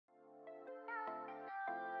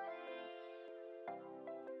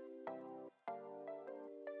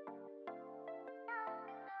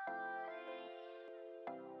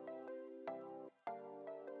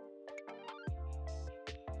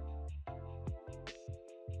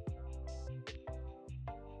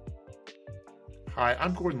Hi,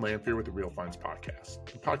 I'm Gordon Lamphere with the Real Finds Podcast,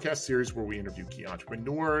 a podcast series where we interview key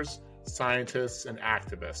entrepreneurs, scientists, and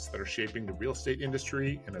activists that are shaping the real estate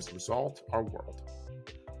industry and, as a result, our world.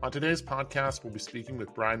 On today's podcast, we'll be speaking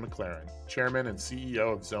with Bryan McLaren, Chairman and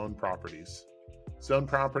CEO of Zone Properties. Zone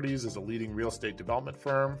Properties is a leading real estate development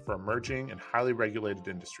firm for emerging and highly regulated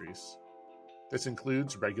industries. This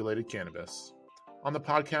includes regulated cannabis. On the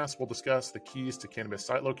podcast, we'll discuss the keys to cannabis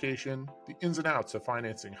site location, the ins and outs of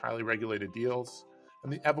financing highly regulated deals,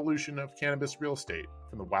 and the evolution of cannabis real estate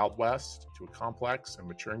from the Wild West to a complex and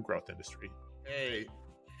maturing growth industry. Hey,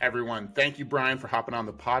 everyone. Thank you, Bryan, for hopping on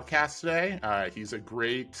the podcast today. He's a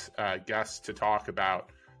great guest to talk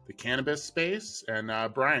about the cannabis space.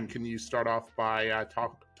 And Bryan, can you start off by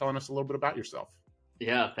telling us a little bit about yourself?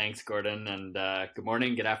 Yeah, thanks, Gordon. And good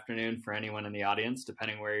morning, good afternoon for anyone in the audience,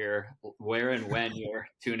 depending where and when you're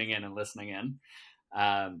tuning in and listening in.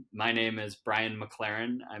 My name is Bryan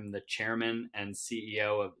McLaren. I'm the chairman and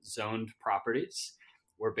CEO of Zoned Properties.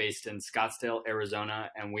 We're based in Scottsdale, Arizona,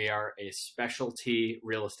 and we are a specialty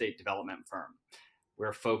real estate development firm.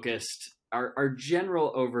 We're focused, our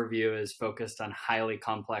general overview is focused on highly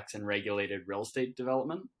complex and regulated real estate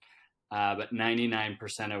development. But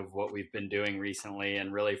 99% of what we've been doing recently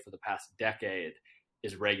and really for the past decade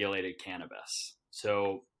is regulated cannabis.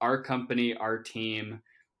 So our company, our team,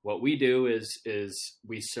 what we do is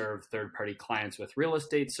we serve third-party clients with real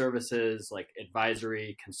estate services like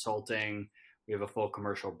advisory, consulting. We have a full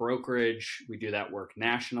commercial brokerage. We do that work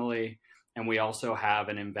nationally. And we also have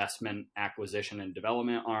an investment acquisition and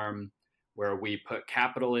development arm where we put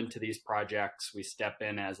capital into these projects. We step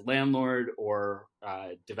in as landlord or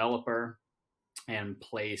developer and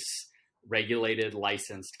place regulated,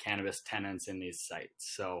 licensed cannabis tenants in these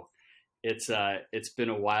sites. So it's been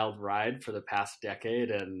a wild ride for the past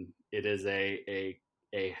decade, and it is a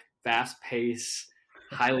fast-paced,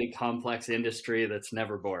 highly complex industry that's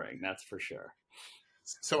never boring. That's for sure.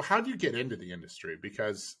 So how do you get into the industry?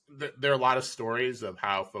 Because there are a lot of stories of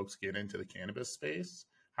how folks get into the cannabis space.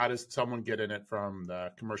 How does someone get in it from the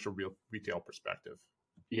commercial retail perspective?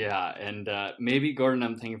 Yeah, and maybe, Gordon,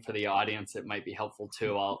 I'm thinking for the audience, it might be helpful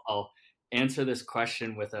too. I'll answer this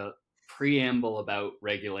question with a preamble about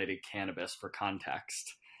regulated cannabis for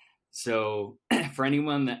context. So for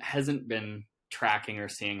anyone that hasn't been tracking or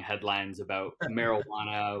seeing headlines about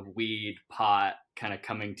marijuana, weed, pot kind of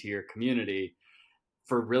coming to your community,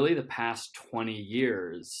 for really the past 20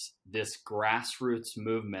 years, this grassroots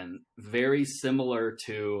movement, very similar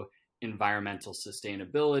to environmental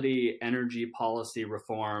sustainability, energy policy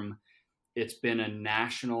reform, it's been a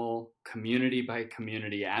national community by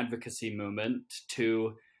community advocacy movement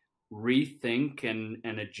to rethink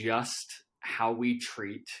and adjust how we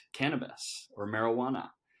treat cannabis or marijuana,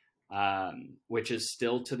 which is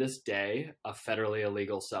still to this day a federally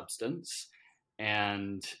illegal substance.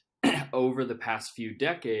 And over the past few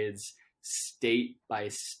decades, state by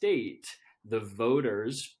state, the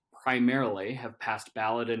voters primarily have passed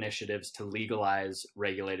ballot initiatives to legalize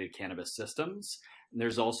regulated cannabis systems. And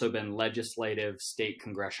there's also been legislative state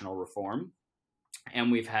congressional reform.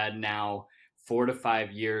 And we've had now 4 to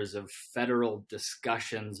 5 years of federal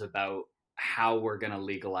discussions about how we're going to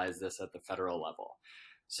legalize this at the federal level.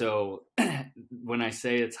 So when I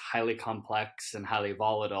say it's highly complex and highly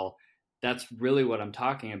volatile, that's really what I'm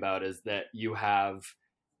talking about, is that you have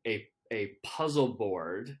a puzzle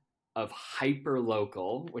board of hyper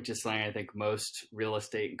local, which is something I think most real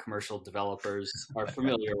estate and commercial developers are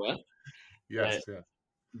familiar with. Yes.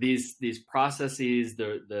 These processes,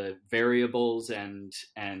 the variables and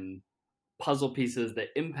puzzle pieces that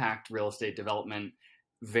impact real estate development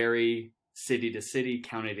vary city to city,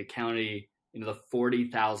 county to county, the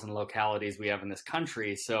 40,000 localities we have in this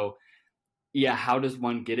country. So yeah, how does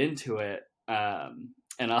one get into it?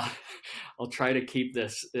 And I'll try to keep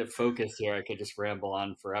this focused here. I could just ramble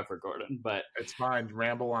on forever, Gordon, but it's fine.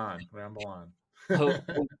 Ramble on.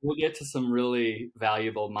 We'll get to some really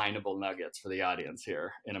valuable, mineable nuggets for the audience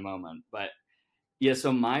here in a moment. But yeah,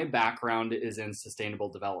 so my background is in sustainable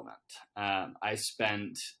development. I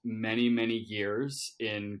spent many, many years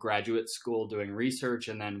in graduate school doing research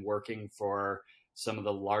and then working for some of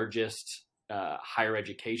the largest higher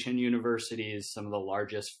education universities, some of the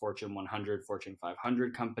largest Fortune 100, Fortune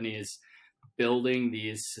 500 companies, building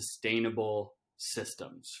these sustainable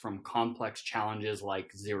systems from complex challenges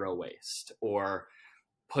like zero waste, or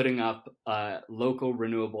putting up local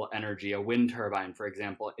renewable energy, a wind turbine, for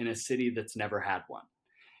example, in a city that's never had one.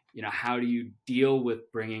 How do you deal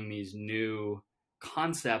with bringing these new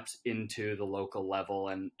concepts into the local level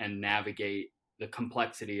and navigate the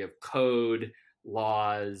complexity of code,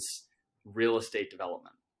 laws, real estate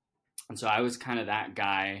development? And so I was kind of that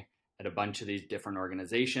guy at a bunch of these different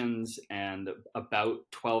organizations. And about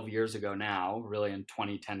 12 years ago now, really in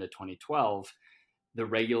 2010 to 2012, the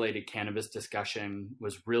regulated cannabis discussion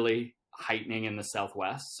was really heightening in the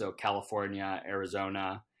Southwest, so California,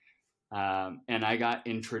 Arizona. And I got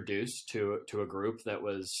introduced to a group that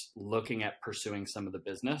was looking at pursuing some of the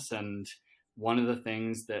business. And one of the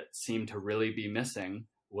things that seemed to really be missing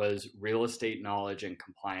was real estate knowledge and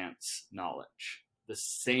compliance knowledge. The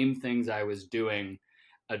same things I was doing,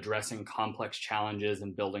 addressing complex challenges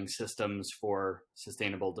and building systems for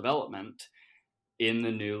sustainable development in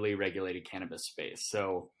the newly regulated cannabis space.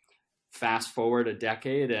 So fast forward a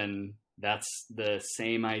decade, and that's the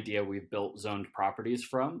same idea we've built zoned properties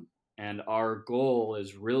from. And our goal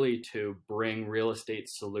is really to bring real estate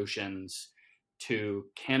solutions to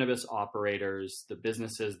cannabis operators, the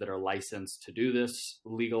businesses that are licensed to do this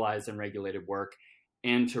legalized and regulated work,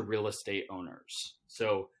 and to real estate owners.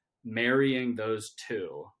 So marrying those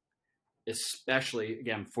two, especially,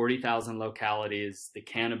 again, 40,000 localities, the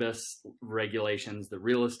cannabis regulations, the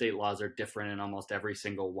real estate laws are different in almost every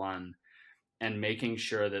single one, and making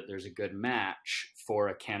sure that there's a good match for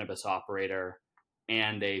a cannabis operator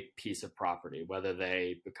and a piece of property, whether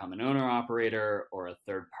they become an owner operator or a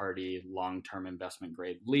third party long-term investment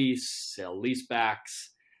grade lease, sale leasebacks,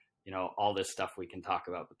 all this stuff we can talk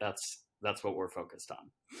about, but that's what we're focused on.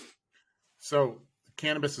 So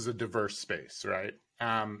cannabis is a diverse space, right?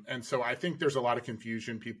 And so I think there's a lot of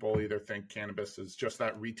confusion. People either think cannabis is just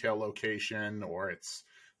that retail location, or it's,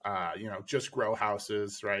 just grow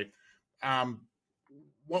houses, right?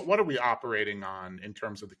 What are we operating on in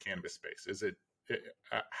terms of the cannabis space? Is it,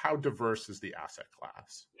 how diverse is the asset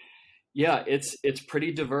class? Yeah, it's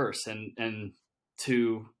pretty diverse, and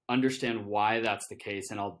to understand why that's the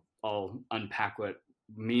case, and I'll unpack what I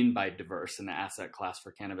mean by diverse in the asset class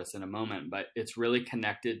for cannabis in a moment, but it's really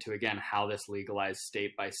connected to, again, how this legalized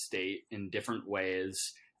state by state in different ways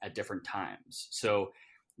at different times. So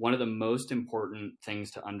one of the most important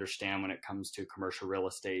things to understand when it comes to commercial real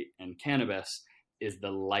estate and cannabis is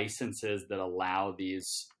the licenses that allow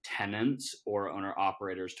these tenants or owner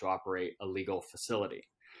operators to operate a legal facility.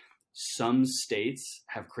 Some states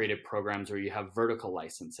have created programs where you have vertical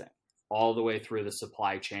licensing all the way through the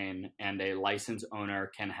supply chain, and a licensed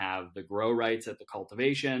owner can have the grow rights at the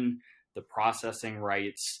cultivation, the processing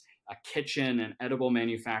rights, a kitchen and edible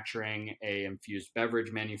manufacturing, a infused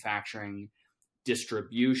beverage manufacturing,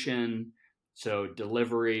 distribution, so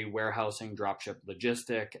delivery, warehousing, dropship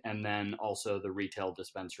logistic, and then also the retail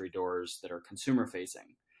dispensary doors that are consumer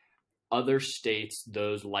facing. Other states,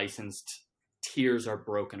 those licensed tiers are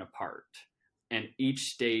broken apart, and each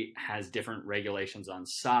state has different regulations on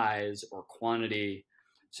size or quantity.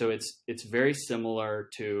 So it's very similar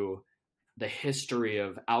to the history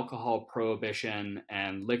of alcohol prohibition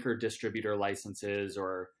and liquor distributor licenses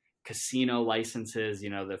or casino licenses,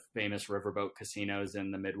 the famous riverboat casinos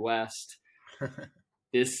in the Midwest.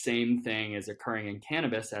 This same thing is occurring in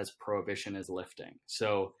cannabis as prohibition is lifting.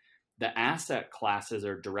 So the asset classes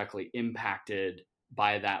are directly impacted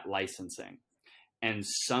by that licensing. And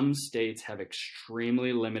some states have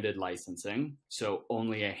extremely limited licensing, so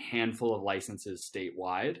only a handful of licenses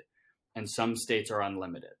statewide, and some states are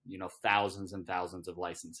unlimited, thousands and thousands of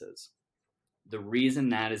licenses. The reason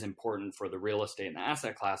that is important for the real estate and the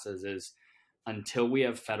asset classes is until we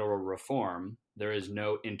have federal reform, there is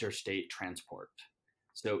no interstate transport.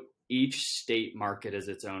 So each state market is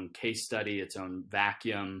its own case study, its own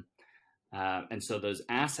vacuum. And so those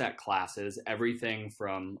asset classes, everything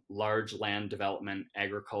from large land development,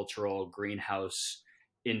 agricultural, greenhouse,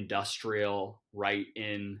 industrial, right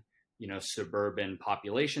in, suburban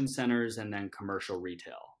population centers, and then commercial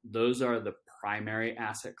retail. Those are the primary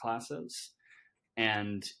asset classes.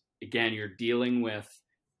 And again, you're dealing with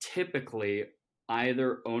typically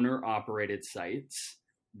either owner-operated sites.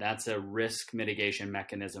 That's a risk mitigation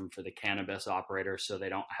mechanism for the cannabis operator, so they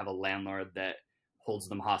don't have a landlord that holds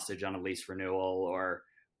them hostage on a lease renewal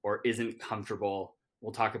or isn't comfortable.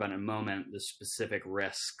 We'll talk about in a moment the specific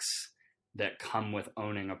risks that come with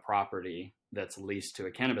owning a property that's leased to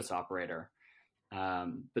a cannabis operator.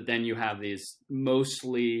 But then you have these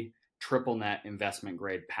mostly triple net investment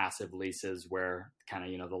grade passive leases where kind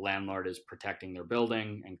of, the landlord is protecting their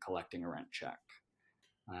building and collecting a rent check.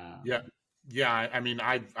 Yeah. I mean,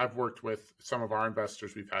 I've worked with some of our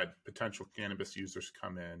investors. We've had potential cannabis users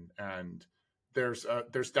come in, and there's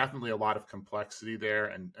definitely a lot of complexity there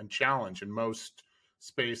and challenge in most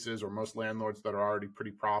spaces, or most landlords that are already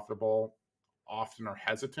pretty profitable often are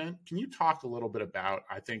hesitant. Can you talk a little bit about,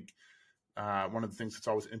 I think one of the things that's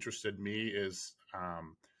always interested me is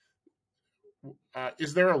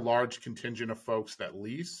there a large contingent of folks that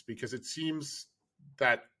lease? Because it seems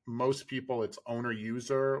that most people it's owner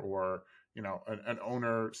user or, an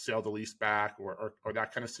owner sale to lease back or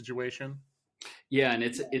that kind of situation? Yeah, and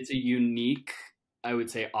it's a unique, I would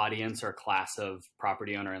say, audience or class of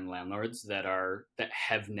property owner and landlords that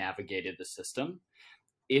have navigated the system.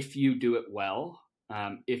 If you do it well,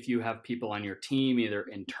 if you have people on your team, either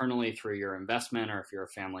internally through your investment, or if you're a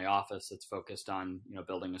family office that's focused on,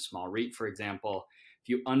 building a small REIT, for example, if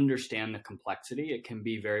you understand the complexity, it can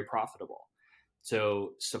be very profitable.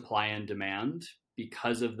 So supply and demand,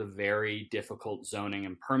 because of the very difficult zoning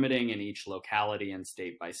and permitting in each locality and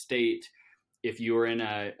state by state, if you're in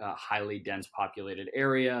a highly dense populated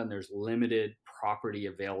area and there's limited property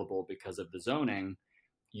available because of the zoning,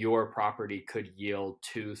 your property could yield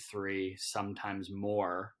 2, 3, sometimes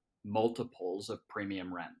more multiples of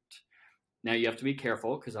premium rent. Now you have to be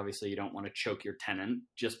careful because obviously you don't want to choke your tenant.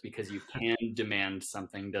 Just because you can demand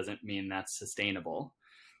something doesn't mean that's sustainable.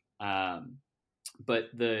 But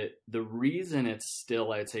the reason it's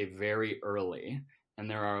still, I'd say, very early, and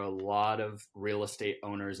there are a lot of real estate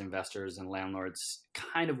owners, investors, and landlords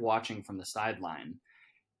kind of watching from the sideline,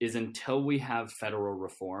 is until we have federal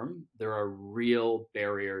reform, there are real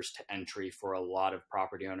barriers to entry for a lot of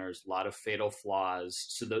property owners, a lot of fatal flaws.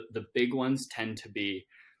 So the big ones tend to be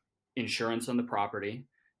insurance on the property.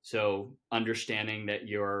 So understanding that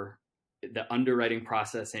the underwriting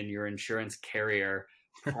process and your insurance carrier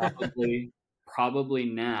probably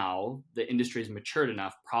now, the industry is matured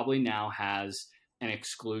enough, probably now has an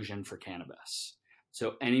exclusion for cannabis.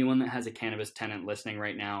 So anyone that has a cannabis tenant listening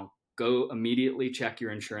right now, go immediately check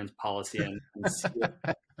your insurance policy and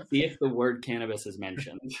see if the word cannabis is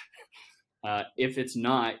mentioned. If it's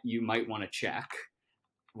not, you might want to check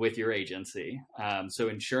with your agency. So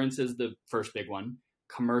insurance is the first big one.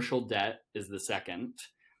 Commercial debt is the second.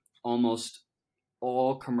 Almost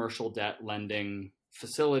all commercial debt lending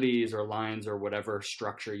facilities or lines or whatever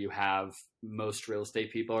structure you have, most real estate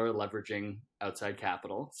people are leveraging outside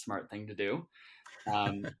capital. Smart thing to do.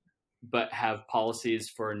 But have policies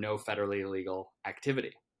for no federally illegal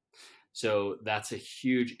activity. So that's a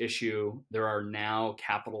huge issue. There are now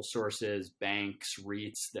capital sources, banks,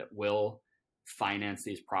 REITs that will finance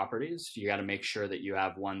these properties. You got to make sure that you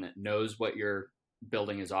have one that knows what your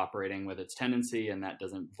building is operating with its tenancy and that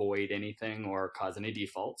doesn't void anything or cause any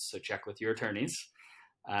defaults. So check with your attorneys.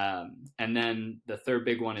 And then the third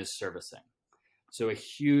big one is servicing. So a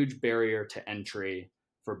huge barrier to entry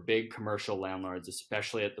for big commercial landlords,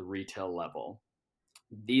 especially at the retail level.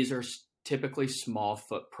 These are typically small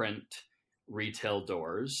footprint retail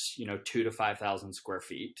doors, 2 to 5,000 square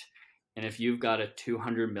feet. And if you've got a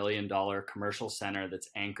 $200 million commercial center that's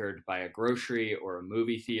anchored by a grocery or a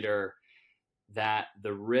movie theater, that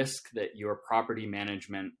the risk that your property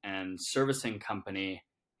management and servicing company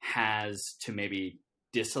has to maybe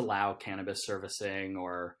disallow cannabis servicing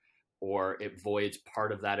or it voids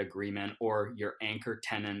part of that agreement, or your anchor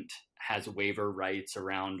tenant has waiver rights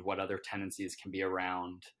around what other tenancies can be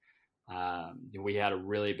around. We had a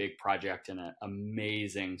really big project in an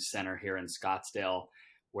amazing center here in Scottsdale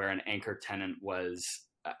where an anchor tenant was,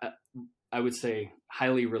 I would say,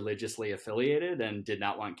 highly religiously affiliated and did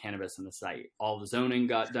not want cannabis in the site. All the zoning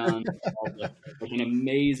got done. An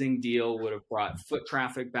amazing deal would have brought foot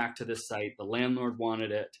traffic back to the site. The landlord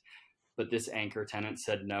wanted it, but this anchor tenant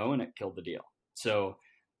said no, and it killed the deal. So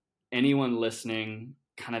anyone listening,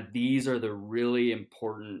 kind of these are the really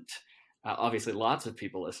important, obviously lots of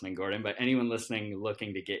people listening, Gordon, but anyone listening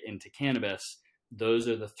looking to get into cannabis, those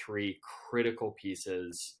are the three critical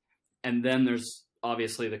pieces. And then there's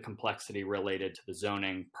obviously the complexity related to the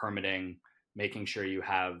zoning, permitting, making sure you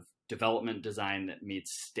have development design that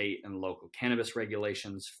meets state and local cannabis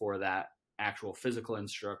regulations for that actual physical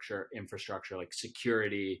infrastructure like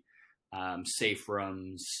security, safe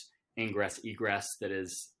rooms, ingress, egress, that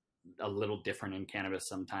is a little different in cannabis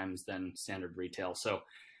sometimes than standard retail. So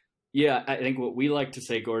yeah, I think what we like to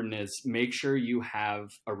say, Gordon, is make sure you have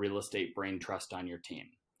a real estate brain trust on your team.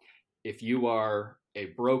 If you are a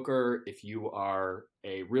broker, if you are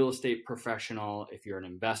a real estate professional, if you're an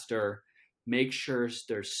investor, make sure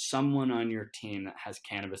there's someone on your team that has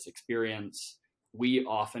cannabis experience. We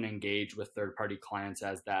often engage with third-party clients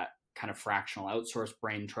as that kind of fractional outsource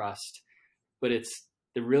brain trust. But it's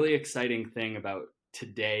the really exciting thing about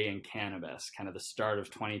today in cannabis, kind of the start of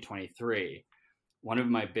 2023. One of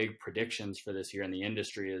my big predictions for this year in the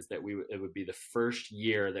industry is that it would be the first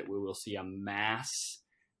year that we will see a mass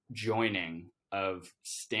joining of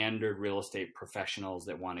standard real estate professionals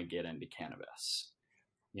that want to get into cannabis.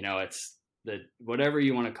 It's whatever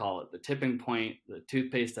you want to call it, the tipping point, the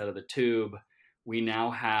toothpaste out of the tube. We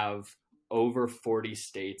now have over 40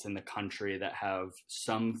 states in the country that have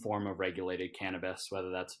some form of regulated cannabis, whether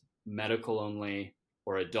that's medical only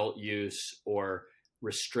or adult use or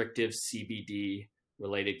restrictive CBD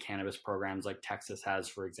related cannabis programs like Texas has,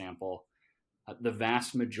 for example. The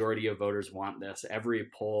vast majority of voters want this. Every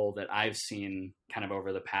poll that I've seen kind of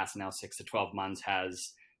over the past now 6 to 12 months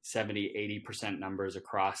has 70, 80% numbers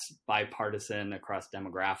across bipartisan, across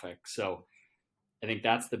demographics. So I think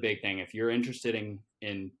that's the big thing. If you're interested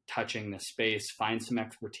in touching the space, find some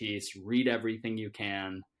expertise, read everything you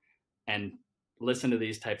can, and listen to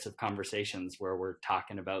these types of conversations where we're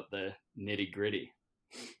talking about the nitty gritty.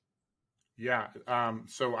 Yeah.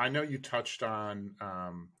 So I know you touched on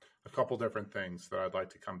a couple different things that I'd like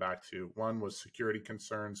to come back to. One was security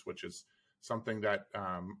concerns, which is something that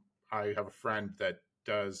I have a friend that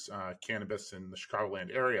does cannabis in the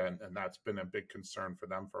Chicagoland area, and that's been a big concern for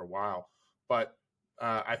them for a while. But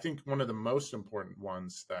I think one of the most important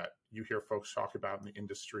ones that you hear folks talk about in the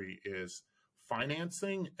industry is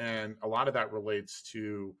financing. And a lot of that relates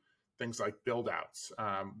to things like build outs.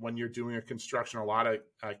 When you're doing a construction, a lot of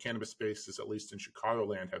cannabis spaces, at least in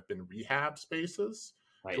Chicagoland, have been rehab spaces,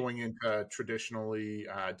 right, going into traditionally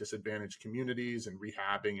disadvantaged communities and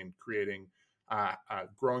rehabbing and creating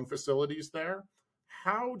growing facilities there.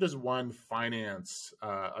 How does one finance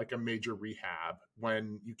like a major rehab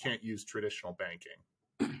when you can't use traditional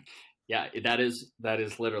banking? Yeah, that is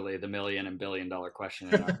literally the million and billion dollar question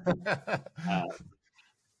in our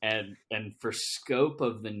and for scope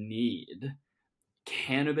of the need,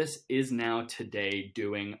 cannabis is now today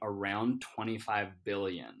doing around 25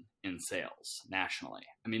 billion in sales nationally.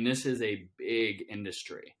 I mean, this is a big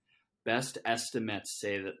industry. Best estimates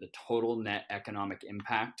say that the total net economic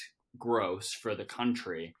impact gross for the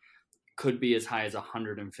country could be as high as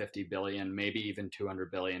 150 billion, maybe even 200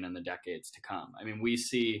 billion in the decades to come. I mean,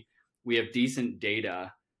 we have decent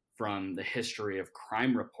data from the history of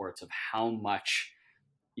crime reports of how much,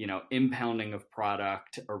 impounding of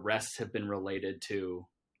product, arrests have been related to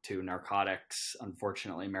narcotics.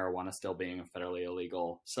 Unfortunately, marijuana still being a federally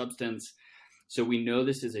illegal substance. So we know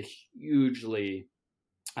this is a hugely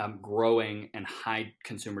growing and high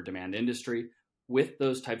consumer demand industry. With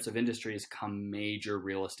those types of industries come major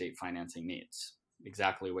real estate financing needs.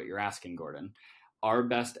 Exactly what you're asking, Gordon. Our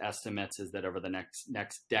best estimates is that over the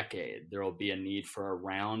next decade, there will be a need for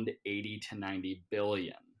around 80 to 90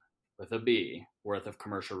 billion, with a B, worth of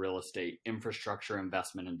commercial real estate infrastructure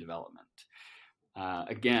investment and development.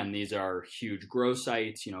 Again, these are huge grow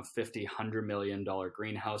sites, $50, $100 million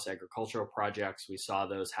greenhouse agricultural projects. We saw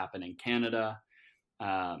those happen in Canada.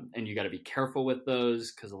 And you got to be careful with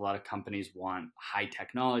those because a lot of companies want high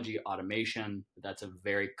technology automation. That's a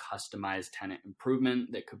very customized tenant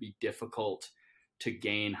improvement that could be difficult to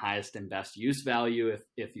gain highest and best use value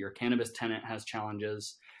if your cannabis tenant has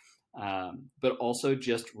challenges. But also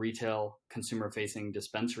just retail consumer-facing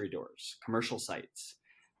dispensary doors, commercial sites.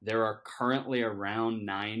 There are currently around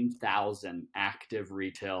 9,000 active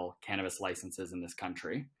retail cannabis licenses in this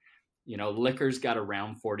country. Liquor's got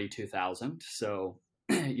around 42,000. So,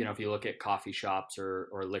 if you look at coffee shops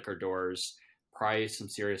or liquor doors, probably some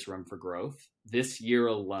serious room for growth. This year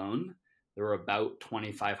alone, there were about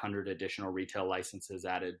 2,500 additional retail licenses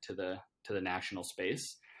added to the national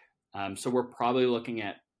space. So we're probably looking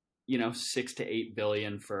at, 6 to 8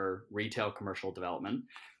 billion for retail commercial development.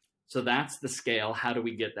 So that's the scale. How do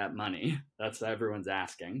we get that money? That's what everyone's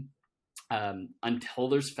asking. Until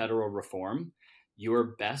there's federal reform,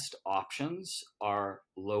 your best options are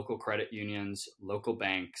local credit unions, local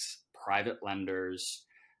banks, private lenders.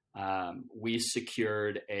 We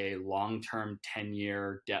secured a long-term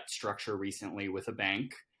 10-year debt structure recently with a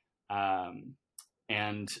bank.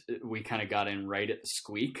 And we kind of got in right at the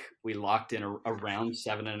squeak. We locked in around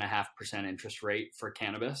 7.5% interest rate for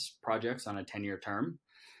cannabis projects on a 10-year term.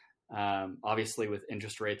 Obviously, with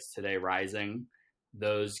interest rates today rising,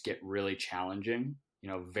 those get really challenging.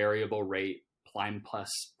 Variable rate, prime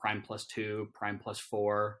plus 2, prime plus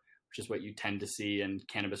 4, which is what you tend to see in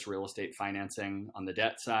cannabis real estate financing on the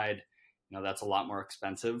debt side. That's a lot more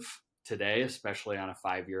expensive today, especially on a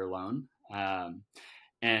 5-year loan.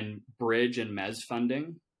 And bridge and mezz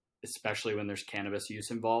funding, especially when there's cannabis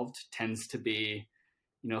use involved, tends to be,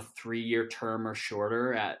 3-year term or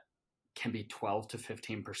shorter can be 12 to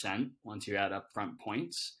 15% once you add upfront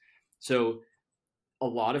points. So a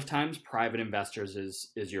lot of times private investors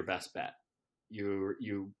is your best bet.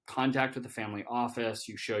 You contact with the family office,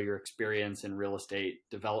 you show your experience in real estate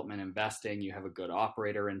development investing, you have a good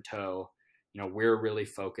operator in tow. We're really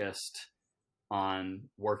focused on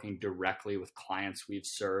working directly with clients we've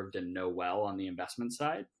served and know well on the investment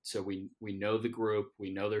side. So we know the group,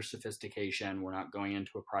 we know their sophistication. We're not going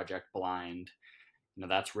into a project blind.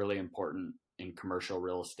 That's really important in commercial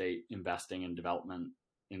real estate investing and development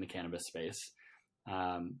in the cannabis space.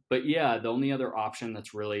 But yeah, the only other option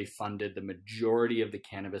that's really funded the majority of the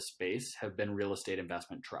cannabis space have been real estate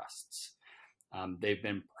investment trusts. They've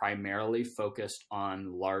been primarily focused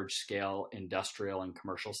on large-scale industrial and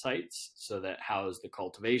commercial sites, so that house the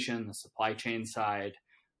cultivation, the supply chain side,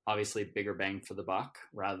 obviously bigger bang for the buck,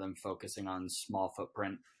 rather than focusing on small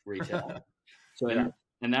footprint retail. So, Yeah.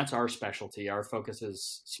 and that's our specialty. Our focus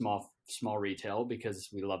is small retail because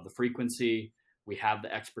we love the frequency. We have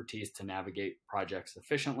the expertise to navigate projects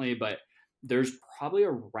efficiently, but there's probably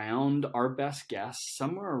around, our best guess,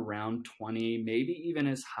 somewhere around 20, maybe even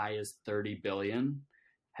as high as 30 billion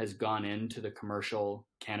has gone into the commercial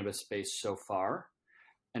cannabis space so far.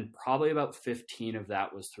 And probably about 15 of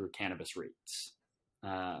that was through cannabis REITs.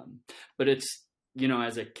 But it's,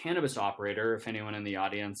 as a cannabis operator, if anyone in the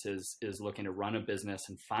audience is looking to run a business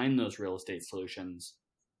and find those real estate solutions,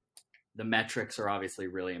 the metrics are obviously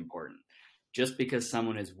really important. Just because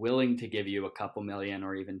someone is willing to give you a couple million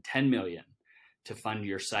or even 10 million to fund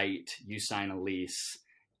your site, you sign a lease,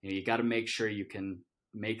 you got to make sure you can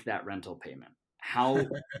make that rental payment. How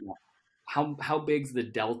big's the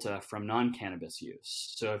delta from non-cannabis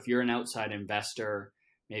use? So if you're an outside investor,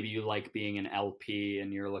 maybe you like being an LP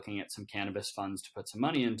and you're looking at some cannabis funds to put some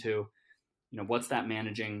money into, what's that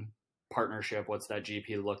managing partnership? What's that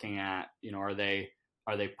GP looking at? Are they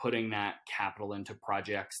putting that capital into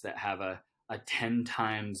projects that have a 10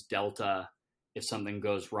 times delta if something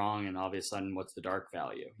goes wrong, and all of a sudden what's the dark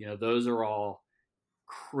value? Those are all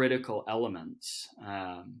critical elements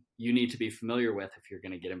you need to be familiar with if you're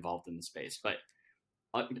going to get involved in the space. But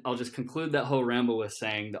I'll just conclude that whole ramble with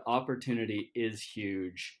saying the opportunity is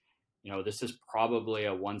huge. This is probably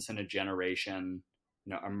a once in a generation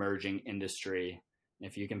emerging industry.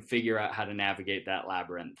 If you can figure out how to navigate that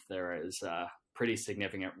labyrinth, there is a pretty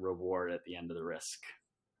significant reward at the end of the risk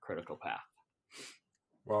critical path.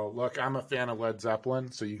 Well, look, I'm a fan of Led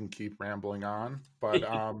Zeppelin, so you can keep rambling on. But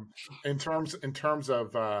in terms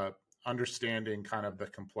of understanding kind of the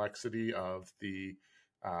complexity of the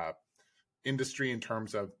industry in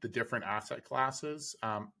terms of the different asset classes,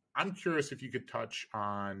 I'm curious if you could touch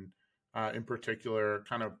on, in particular,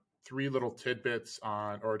 kind of three little tidbits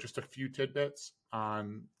on, or just a few tidbits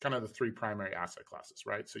on kind of the three primary asset classes,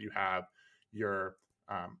 right? So you have your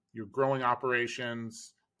growing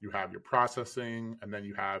operations, you have your processing, and then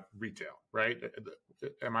you have retail, right?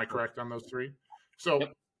 Am I correct on those three? So,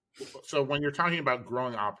 Yep. So when you're talking about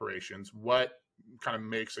growing operations, what kind of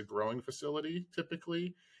makes a growing facility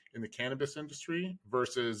typically in the cannabis industry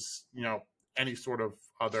versus, any sort of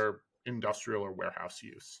other industrial or warehouse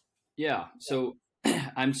use? Yeah. So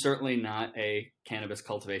I'm certainly not a cannabis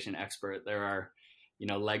cultivation expert. There are,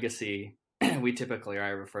 legacy, I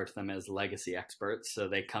refer to them as legacy experts. So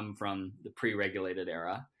they come from the pre-regulated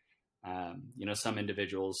era. Some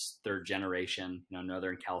individuals, third generation,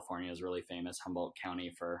 Northern California is really famous, Humboldt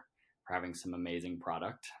County for having some amazing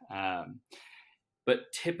product.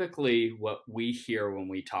 But typically what we hear when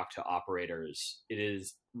we talk to operators, it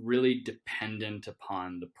is really dependent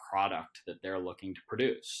upon the product that they're looking to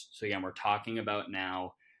produce. So again, we're talking about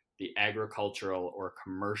now the agricultural or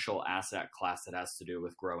commercial asset class that has to do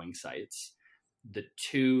with growing sites. The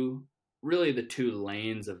two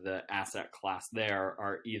lanes of the asset class there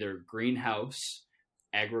are either greenhouse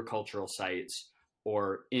agricultural sites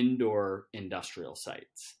or indoor industrial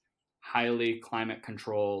sites. Highly climate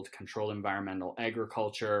controlled environmental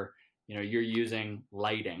agriculture. You're using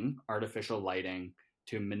lighting, artificial lighting,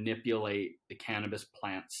 to manipulate the cannabis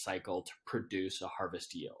plant cycle to produce a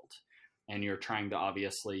harvest yield. And you're trying to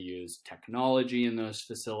obviously use technology in those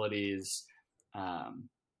facilities,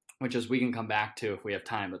 which is we can come back to if we have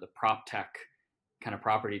time, but the prop tech kind of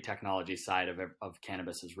property technology side of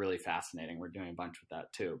cannabis is really fascinating. We're doing a bunch with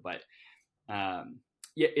that too. But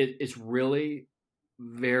it's really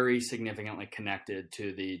very significantly connected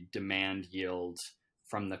to the demand yields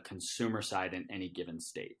from the consumer side in any given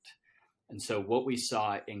state. And so what we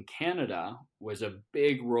saw in Canada was a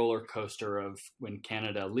big roller coaster of when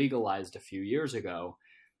Canada legalized a few years ago.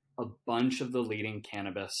 A bunch of the leading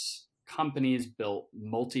cannabis companies built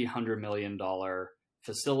multi-$100 million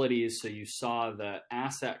facilities. So you saw the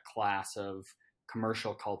asset class of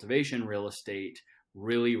commercial cultivation real estate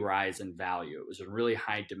really rise in value. It was a really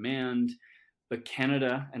high demand. But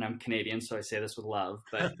Canada, and I'm Canadian, so I say this with love,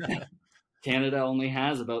 but Canada only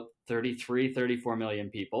has about 34 million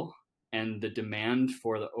people. And the demand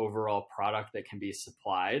for the overall product that can be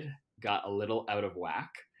supplied got a little out of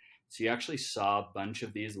whack. So you actually saw a bunch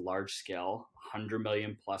of these large scale 100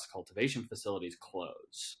 million plus cultivation facilities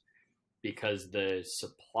close because the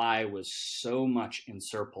supply was so much in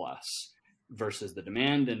surplus versus the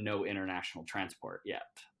demand and no international transport yet.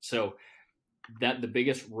 So that the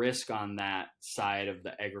biggest risk on that side of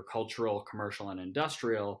the agricultural, commercial, and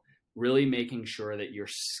industrial, really making sure that your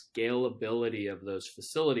scalability of those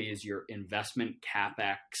facilities, your investment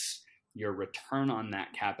CapEx, your return on that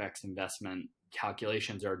CapEx investment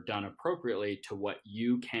calculations are done appropriately to what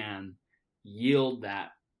you can yield that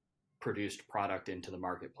produced product into the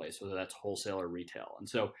marketplace, whether that's wholesale or retail. And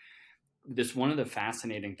so this, one of the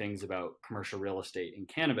fascinating things about commercial real estate in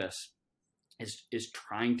cannabis is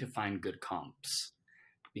trying to find good comps,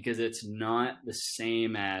 because it's not the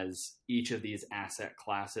same as each of these asset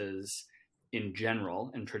classes in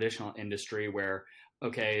general in traditional industry where,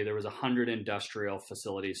 okay, there was 100 industrial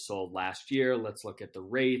facilities sold last year. Let's look at the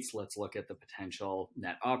rates. Let's look at the potential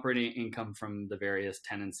net operating income from the various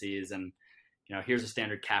tenancies. And, here's a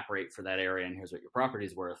standard cap rate for that area and here's what your property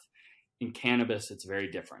is worth. In cannabis, it's very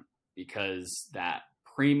different because that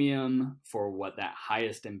premium for what that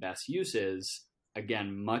highest and best use is,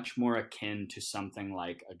 again, much more akin to something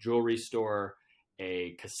like a jewelry store,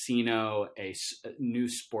 a casino, a new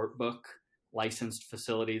sport book licensed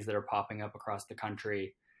facilities that are popping up across the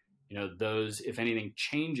country. Those, if anything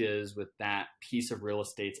changes with that piece of real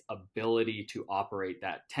estate's ability to operate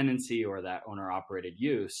that tenancy or that owner operated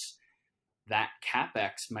use, that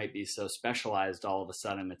CapEx might be so specialized all of a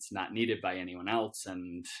sudden it's not needed by anyone else.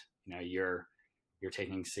 And, you're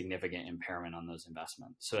taking significant impairment on those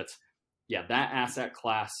investments. So it's, that asset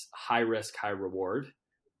class, high risk, high reward.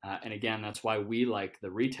 And again, that's why we like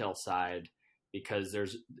the retail side, because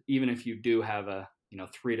there's, even if you do have a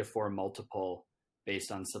 3 to 4 multiple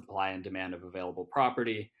based on supply and demand of available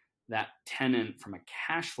property, that tenant from a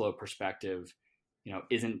cash flow perspective,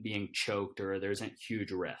 isn't being choked, or there isn't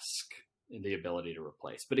huge risk in the ability to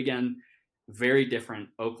replace. But again, very different.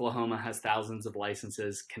 Oklahoma has thousands of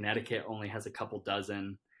licenses. Connecticut only has a couple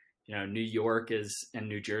dozen. New York and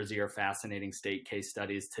New Jersey are fascinating state case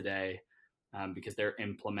studies today because they're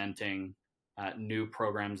implementing new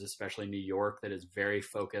programs, especially New York, that is very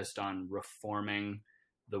focused on reforming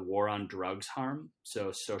the war on drugs harm.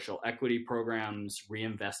 So social equity programs,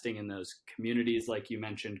 reinvesting in those communities, like you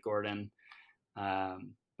mentioned, Gordon.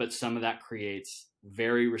 But some of that creates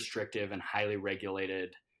very restrictive and highly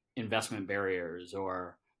regulated investment barriers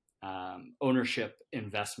or ownership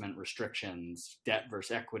investment restrictions, debt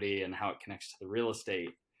versus equity, and how it connects to the real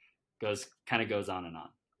estate goes on and on.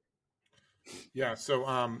 Yeah. So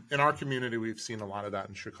in our community, we've seen a lot of that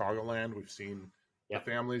in Chicagoland. We've seen the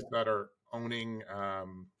families that are owning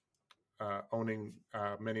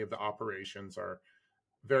many of the operations are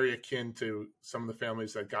very akin to some of the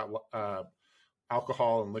families that got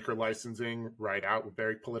alcohol and liquor licensing right out,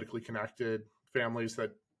 very politically connected families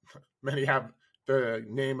that many have the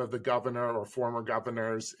name of the governor or former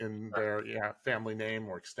governors in their family name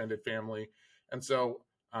or extended family. And so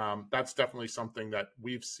that's definitely something that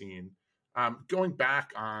we've seen. Going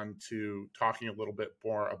back on to talking a little bit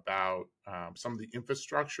more about some of the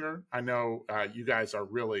infrastructure, I know you guys are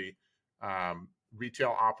really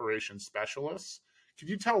retail operations specialists. Could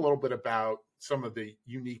you tell a little bit about some of the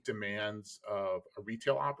unique demands of a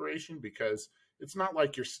retail operation? Because it's not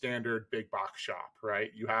like your standard big box shop, right?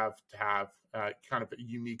 You have to have kind of a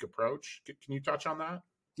unique approach. Can you touch on that?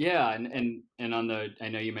 Yeah, and on I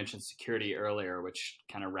know you mentioned security earlier, which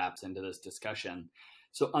kind of wraps into this discussion.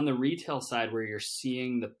 So on the retail side, where you're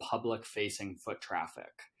seeing the public facing foot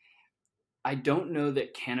traffic, I don't know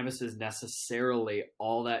that cannabis is necessarily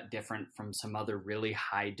all that different from some other really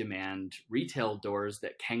high demand retail doors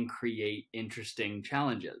that can create interesting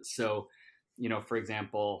challenges. So, for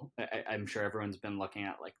example, I'm sure everyone's been looking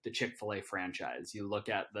at like the Chick-fil-A franchise. You look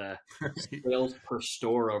at the sales per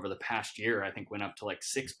store over the past year, I think went up to like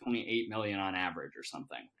 6.8 million on average or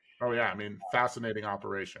something. Oh yeah, I mean, fascinating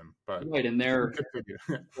operation, but right, and they're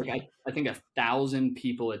like I think 1,000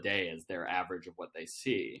 people a day is their average of what they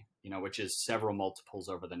see, which is several multiples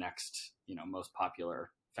over the next, most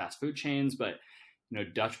popular fast food chains. But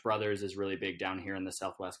Dutch Brothers is really big down here in the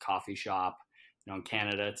Southwest coffee shop. In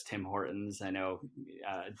Canada, it's Tim Hortons. I know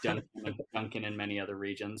Dunkin' in many other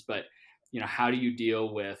regions. But how do you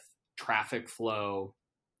deal with traffic flow,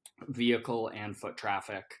 vehicle and foot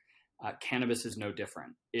traffic? Cannabis is no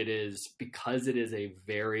different. It is, because it is a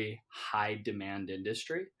very high demand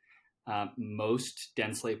industry. Most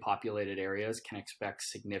densely populated areas can expect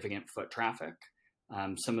significant foot traffic.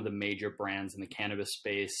 Some of the major brands in the cannabis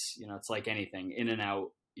space, it's like anything, In-N-Out,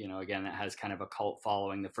 again, that has kind of a cult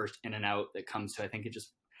following. The first In-N-Out that comes to, I think it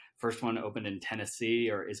just First one opened in Tennessee,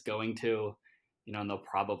 or is going to, and they'll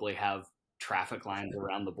probably have traffic lines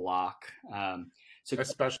around the block. So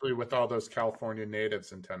especially with all those California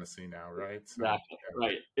natives in Tennessee now, right? So, exactly. Yeah.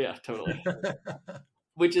 Right. Yeah, totally.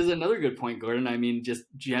 Which is another good point, Gordon. I mean, just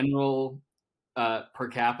general per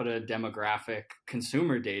capita demographic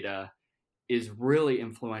consumer data is really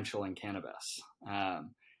influential in cannabis.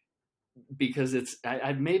 Because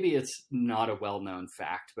maybe it's not a well-known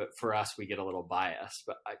fact, but for us, we get a little biased.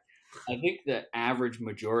 But I think the average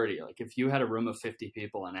majority, like if you had a room of 50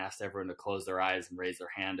 people and asked everyone to close their eyes and raise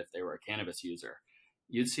their hand if they were a cannabis user,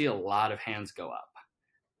 you'd see a lot of hands go up.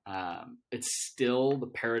 It's still, the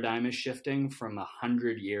paradigm is shifting from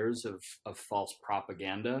 100 years of false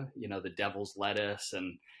propaganda, the devil's lettuce,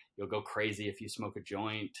 and you'll go crazy if you smoke a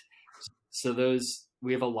joint. So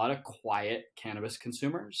we have a lot of quiet cannabis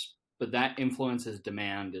consumers, but that influences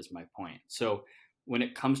demand is my point. So when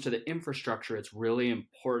it comes to the infrastructure, it's really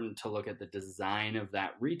important to look at the design of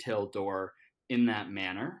that retail door in that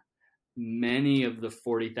manner. Many of the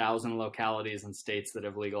 40,000 localities and states that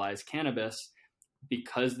have legalized cannabis,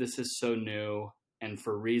 because this is so new and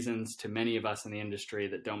for reasons to many of us in the industry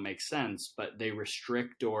that don't make sense, but they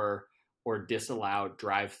restrict or disallow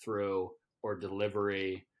drive-through or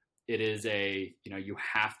delivery. It is you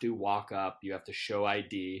have to walk up, you have to show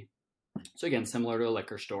ID. So again, similar to a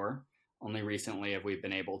liquor store, only recently have we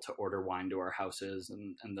been able to order wine to our houses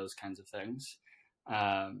and those kinds of things.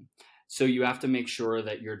 So you have to make sure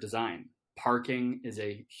that your design. Parking is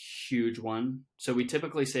a huge one. So we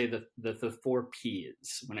typically say that the 4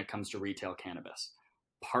 Ps when it comes to retail cannabis: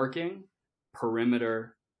 parking,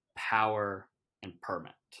 perimeter, power, and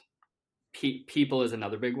permit. People is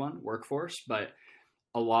another big one, workforce, but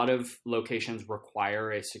a lot of locations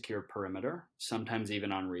require a secure perimeter, sometimes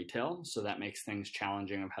even on retail. So that makes things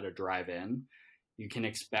challenging of how to drive in. You can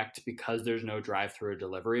expect, because there's no drive-through or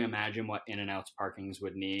delivery, imagine what In-N-Out's parkings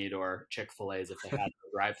would need, or Chick-fil-A's if they had no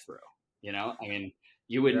drive-through. I mean,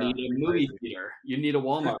 you would need a movie theater. You'd need a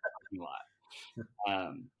Walmart parking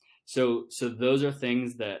lot. So those are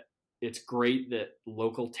things that it's great that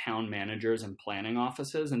local town managers and planning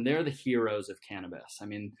offices, and they're the heroes of cannabis. I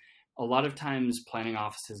mean, a lot of times planning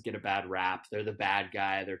offices get a bad rap. They're the bad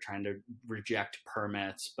guy. They're trying to reject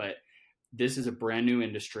permits, but this is a brand new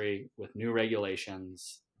industry with new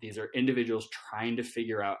regulations. These are individuals trying to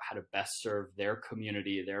figure out how to best serve their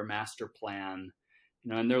community, their master plan,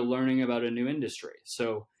 and they're learning about a new industry.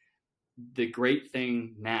 So the great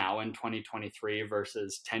thing now in 2023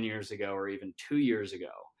 versus 10 years ago or even 2 years ago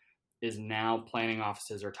is now planning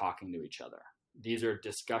offices are talking to each other. These are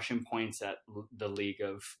discussion points at the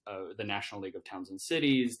National League of Towns and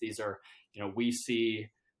Cities. These are, we see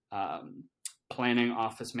planning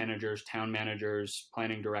office managers, town managers,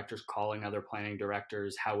 planning directors calling other planning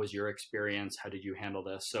directors. How was your experience? How did you handle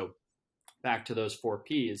this? So back to those 4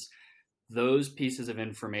 Ps, those pieces of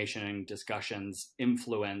information and discussions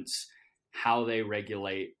influence how they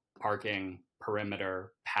regulate parking,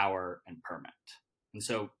 perimeter, power, and permit. And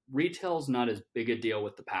so retail is not as big a deal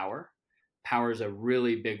with the power. Power is a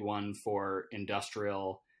really big one for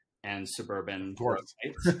industrial and suburban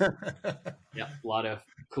sites. Yeah, a lot of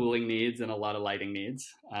cooling needs and a lot of lighting needs.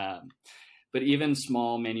 But even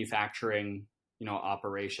small manufacturing,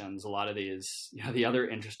 operations, a lot of these, the other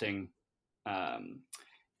interesting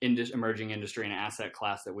emerging industry and asset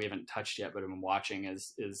class that we haven't touched yet, but have been watching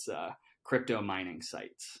is crypto mining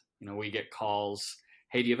sites. We get calls,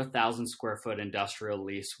 hey, do you have 1,000 square foot industrial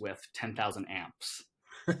lease with 10,000 amps?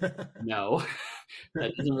 No,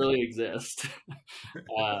 that doesn't really exist.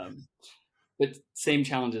 But same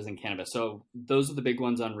challenges in cannabis. So those are the big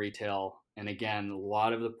ones on retail. And again, a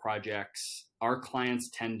lot of the projects, our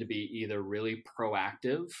clients tend to be either really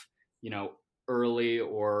proactive, early,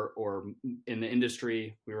 or in the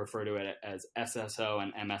industry, we refer to it as SSO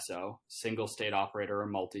and MSO, single state operator or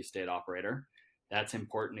multi-state operator. That's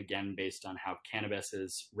important, again, based on how cannabis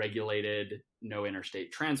is regulated, no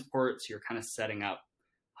interstate transport. So you're kind of setting up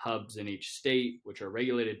hubs in each state, which are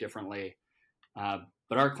regulated differently.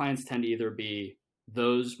 But our clients tend to either be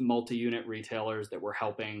those multi-unit retailers that we're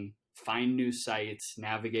helping find new sites,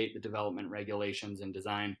 navigate the development regulations and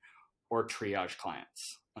design, or triage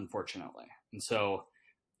clients, unfortunately. And so,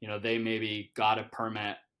 they maybe got a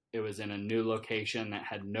permit. It was in a new location that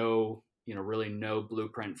had no, really no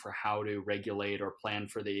blueprint for how to regulate or plan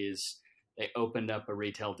for these. They opened up a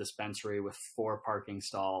retail dispensary with 4 parking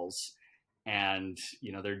stalls. And,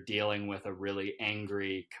 they're dealing with a really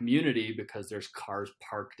angry community because there's cars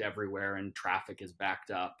parked everywhere and traffic is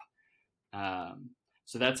backed up.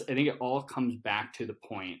 So I think it all comes back to the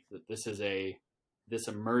point that this this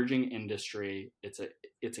emerging industry. It's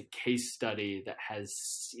a case study that has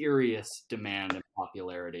serious demand and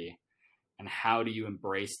popularity. And how do you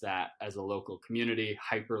embrace that as a local community,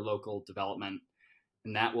 hyper-local development?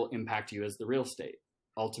 And that will impact you as the real estate.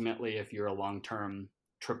 Ultimately, if you're a long-term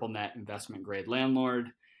triple net investment grade landlord,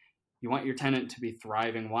 you want your tenant to be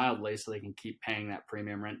thriving wildly so they can keep paying that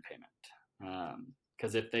premium rent payment.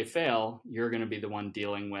 Because if they fail, you're going to be the one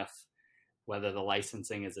dealing with whether the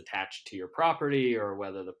licensing is attached to your property or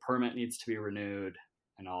whether the permit needs to be renewed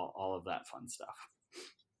and all of that fun stuff.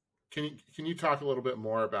 Can you talk a little bit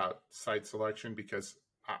more about site selection? Because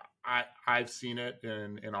I've seen it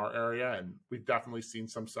in our area, and we've definitely seen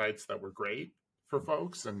some sites that were great for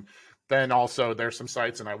folks. And then also there's some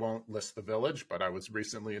sites, and I won't list the village, but I was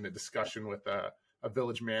recently in a discussion with a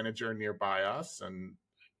village manager nearby us, and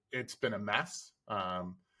it's been a mess.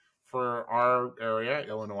 For our area,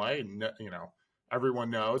 Illinois, everyone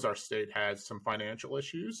knows our state has some financial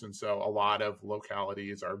issues. And so a lot of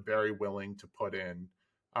localities are very willing to put in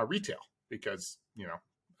retail because, you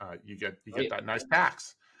get that nice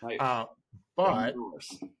tax. Right. But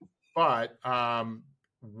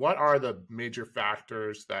what are the major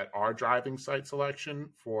factors that are driving site selection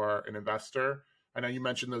for an investor? I know you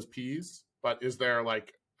mentioned those P's, but is there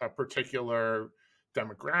like a particular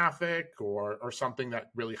demographic or something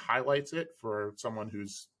that really highlights it for someone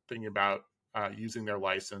who's thinking about using their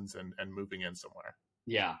license and moving in somewhere?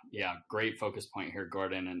 Yeah. Great focus point here,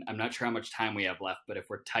 Gordon. And I'm not sure how much time we have left, but if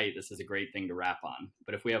we're tight, this is a great thing to wrap on.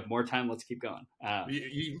 But if we have more time, let's keep going.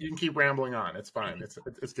 You can keep rambling on. It's fine.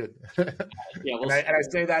 It's good. Yeah, I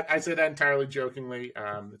say that entirely jokingly.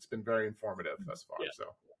 It's been very informative thus far. Yeah. So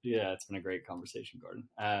yeah, it's been a great conversation,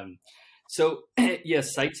 Gordon.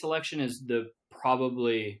 Site selection is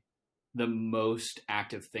probably the most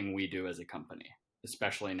active thing we do as a company,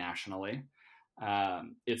 especially nationally.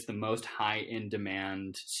 It's the most high in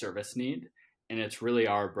demand service need, and it's really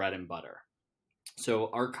our bread and butter. So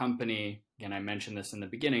our company, again, I mentioned this in the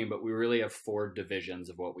beginning, but we really have 4 divisions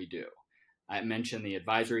of what we do. I mentioned the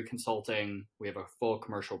advisory consulting, we have a full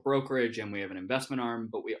commercial brokerage, and we have an investment arm,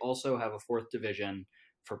 but we also have a 4th division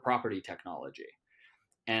for property technology.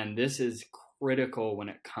 And this is critical when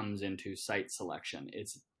it comes into site selection.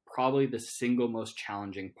 It's probably the single most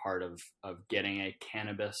challenging part of getting a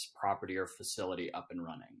cannabis property or facility up and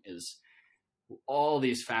running is all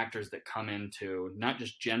these factors that come into not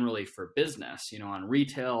just generally for business, on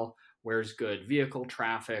retail, where's good vehicle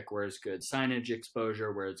traffic, where's good signage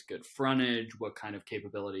exposure, where's good frontage, what kind of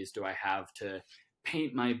capabilities do I have to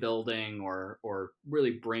paint my building or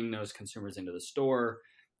really bring those consumers into the store.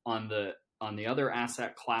 On the other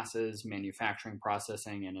asset classes, manufacturing,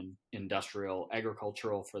 processing, and industrial,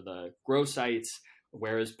 agricultural for the grow sites,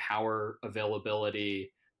 where is power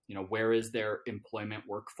availability? Where is their employment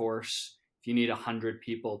workforce? If you need 100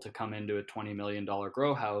 people to come into a $20 million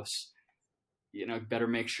grow house, better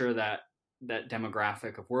make sure that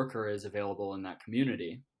demographic of worker is available in that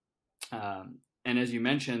community. And as you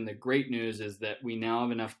mentioned, the great news is that we now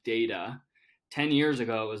have enough data. 10 years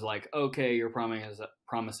ago, it was like, okay, you're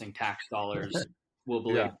promising tax dollars. We'll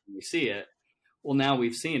believe when we see it. Well, now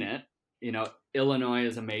we've seen it. Illinois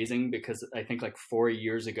is amazing because I think like 4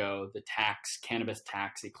 years ago, the cannabis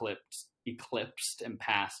tax eclipsed and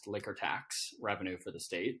passed liquor tax revenue for the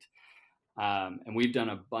state. And we've done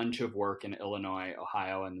a bunch of work in Illinois,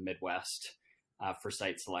 Ohio, and the Midwest for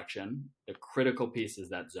site selection. The critical piece is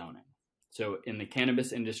that zoning. So in the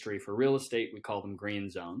cannabis industry for real estate, we call them green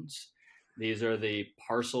zones. These are the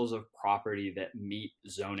parcels of property that meet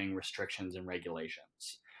zoning restrictions and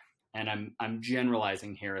regulations. And I'm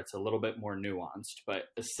generalizing here. It's a little bit more nuanced, but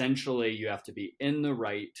essentially you have to be in the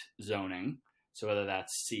right zoning. So whether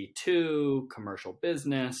that's C2, commercial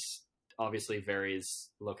business, obviously varies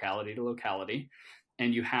locality to locality,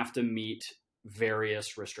 and you have to meet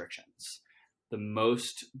various restrictions. The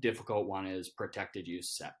most difficult one is protected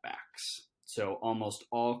use setbacks. So almost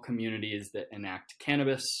all communities that enact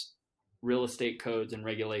cannabis real estate codes and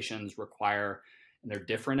regulations require, and they're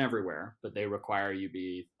different everywhere, but they require you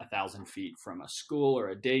be 1,000 feet from a school or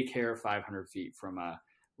a daycare, 500 feet from a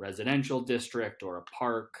residential district or a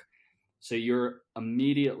park. So you're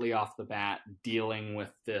immediately off the bat dealing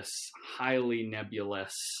with this highly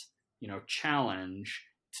nebulous, challenge.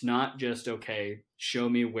 It's not just, okay, show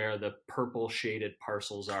me where the purple shaded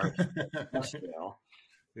parcels are. It's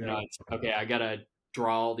okay, I got to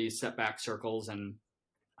draw all these setback circles, and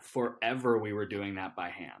forever we were doing that by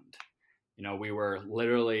hand. We were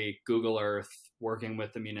literally Google Earth working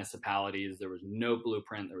with the municipalities. There was no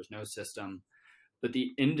blueprint, there was no system. But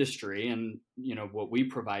the industry and what we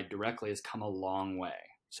provide directly has come a long way.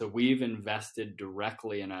 So we've invested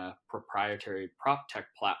directly in a proprietary prop tech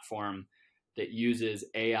platform that uses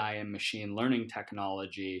AI and machine learning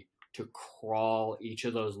technology to crawl each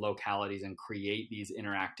of those localities and create these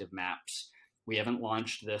interactive maps. We haven't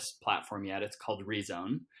launched this platform yet. It's called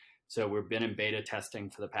Rezone. So we've been in beta testing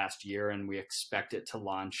for the past year, and we expect it to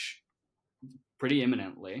launch pretty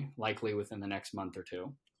imminently, likely within the next month or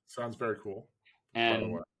two. Sounds very cool, and, by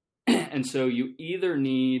the way. And so you either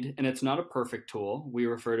need, and it's not a perfect tool. We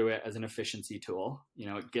refer to it as an efficiency tool.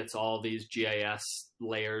 It gets all these GIS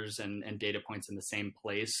layers and data points in the same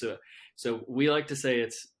place. So we like to say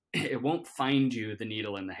it won't find you the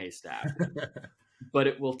needle in the haystack, but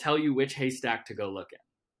it will tell you which haystack to go look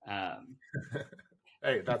at.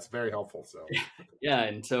 Hey, that's very helpful. So yeah,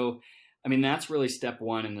 and so that's really step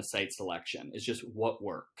one in the site selection, is just what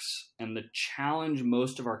works. And the challenge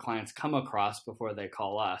most of our clients come across before they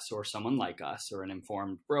call us or someone like us or an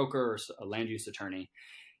informed broker or a land use attorney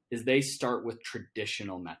is they start with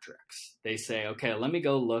traditional metrics. They say, okay, let me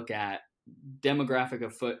go look at demographic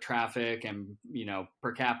of foot traffic and,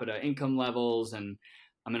 per capita income levels. And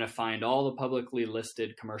I'm going to find all the publicly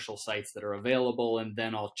listed commercial sites that are available, and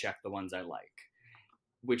then I'll check the ones I like,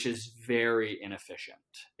 which is very inefficient.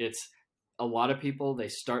 It's a lot of people, they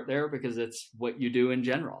start there because it's what you do in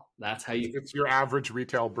general. That's how it's your average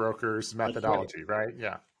retail broker's methodology, right?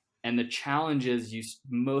 Yeah. And the challenge is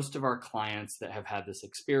most of our clients that have had this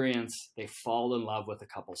experience, they fall in love with a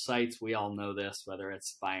couple sites. We all know this, whether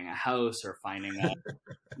it's buying a house or finding a,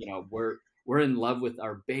 we're in love with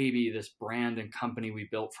our baby, this brand and company we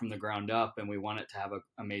built from the ground up, and we want it to have an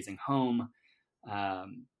amazing home.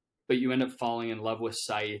 But you end up falling in love with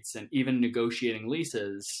sites and even negotiating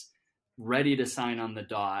leases, ready to sign on the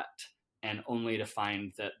dot, and only to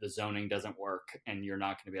find that the zoning doesn't work and you're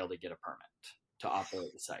not going to be able to get a permit to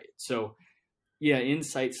operate the site. So yeah, in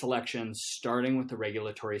site selection, starting with the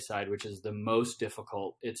regulatory side, which is the most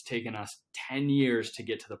difficult, it's taken us 10 years to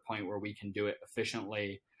get to the point where we can do it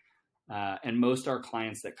efficiently. And most of our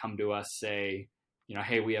clients that come to us say,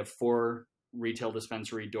 hey, we have 4 retail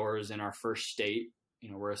dispensary doors in our first state.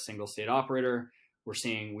 We're a single state operator. We're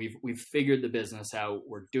seeing we've figured the business out.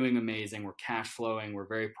 We're doing amazing. We're cash flowing. We're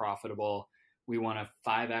very profitable. We want to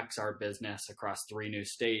 5x our business across 3 new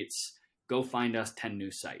states. Go find us 10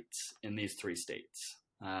 new sites in these 3 states.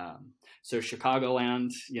 So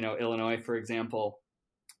Chicagoland, Illinois, for example,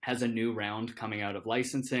 has a new round coming out of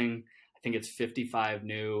licensing. I think it's 55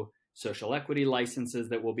 new social equity licenses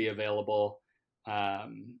that will be available.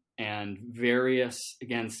 And various,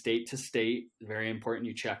 again, state to state, very important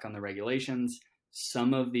you check on the regulations.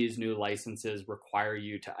 Some of these new licenses require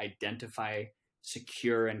you to identify,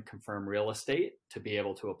 secure, and confirm real estate to be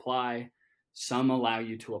able to apply. Some allow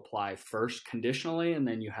you to apply first conditionally, and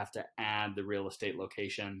then you have to add the real estate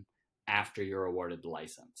location after you're awarded the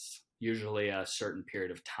license, usually a certain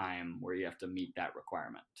period of time where you have to meet that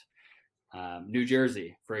requirement. New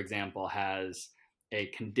Jersey, for example, has a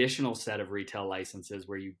conditional set of retail licenses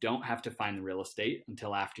where you don't have to find the real estate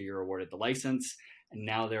until after you're awarded the license. And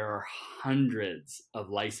now there are hundreds of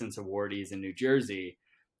license awardees in New Jersey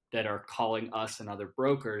that are calling us and other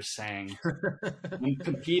brokers saying, I'm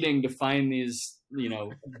competing to find these,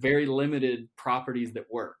 very limited properties that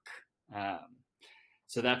work.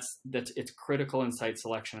 So it's critical in site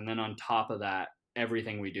selection. And then on top of that,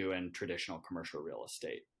 everything we do in traditional commercial real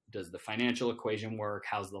estate. Does the financial equation work?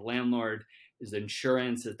 How's the landlord? Is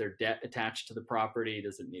insurance? Is there debt attached to the property?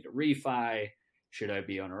 Does it need a refi? Should I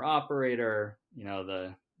be owner operator?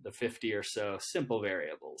 The 50 or so simple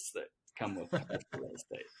variables that come with real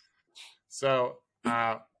estate. So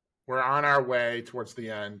we're on our way towards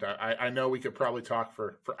the end. I know we could probably talk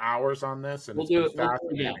for hours on this, and we'll do it.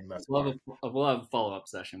 We'll have a follow-up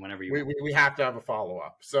session whenever you want. We have to have a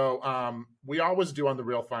follow-up. So we always do on the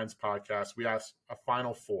Real Finds podcast, we ask a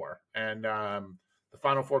final 4. And the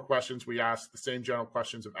final 4 questions, we ask the same general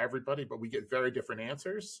questions of everybody, but we get very different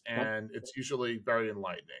answers, and it's usually very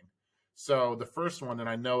enlightening. So the first one, and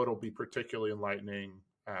I know it'll be particularly enlightening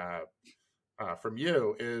from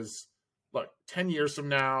you, is, look, 10 years from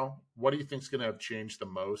now, what do you think is going to have changed the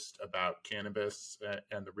most about cannabis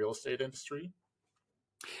and the real estate industry?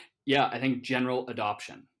 Yeah, I think general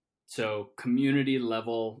adoption. So community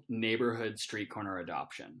level, neighborhood, street corner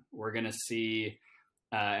adoption. We're going to see,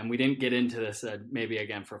 and we didn't get into this maybe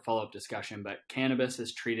again for a follow-up discussion, but cannabis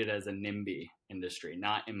is treated as a NIMBY industry,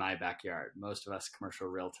 not in my backyard. Most of us commercial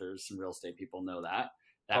realtors and real estate people know that.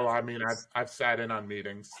 I've sat in on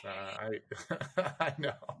meetings. I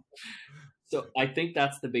know. So I think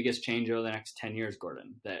that's the biggest change over the next 10 years,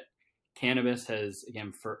 Gordon, that cannabis has,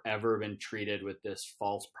 again, forever been treated with this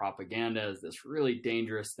false propaganda as this really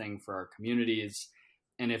dangerous thing for our communities.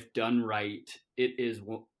 And if done right, it is,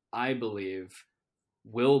 I believe,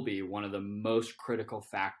 will be one of the most critical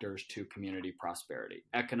factors to community prosperity,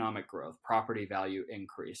 economic growth, property value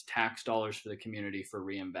increase, tax dollars for the community for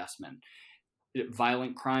reinvestment,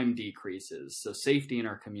 violent crime decreases, so safety in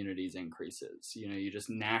our communities increases. You just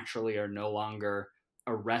naturally are no longer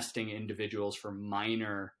arresting individuals for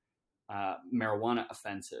minor marijuana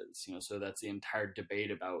offenses. So that's the entire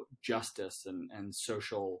debate about justice and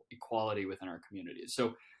social equality within our communities.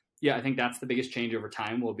 So yeah, I think that's the biggest change over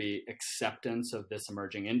time will be acceptance of this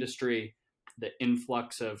emerging industry, the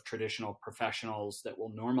influx of traditional professionals that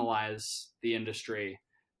will normalize the industry.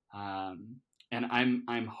 And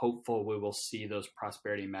I'm hopeful we will see those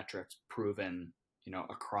prosperity metrics proven,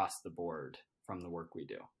 across the board from the work we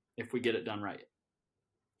do, if we get it done right.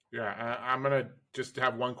 Yeah, I'm going to just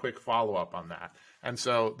have one quick follow-up on that. And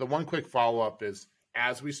so the one quick follow-up is,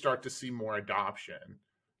 as we start to see more adoption,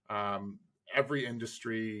 every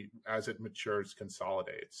industry, as it matures,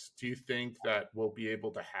 consolidates. Do you think that we'll be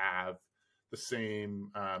able to have the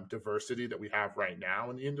same diversity that we have right now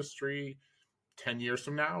in the industry 10 years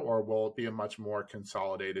from now, or will it be a much more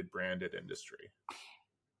consolidated, branded industry?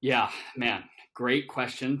 Yeah, man, great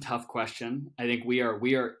question. Tough question. I think we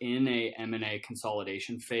are in a M&A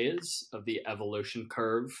consolidation phase of the evolution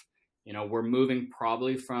curve. We're moving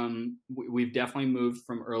we've definitely moved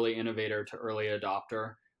from early innovator to early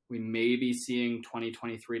adopter. We may be seeing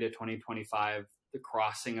 2023 to 2025, the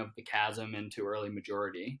crossing of the chasm into early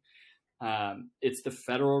majority. It's the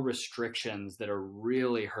federal restrictions that are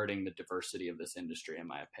really hurting the diversity of this industry, in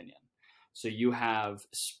my opinion. So you have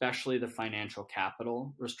especially the financial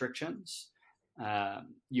capital restrictions.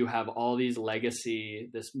 You have all these legacy,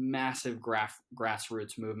 this massive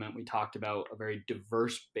grassroots movement. We talked about a very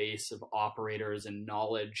diverse base of operators and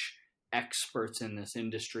knowledge experts in this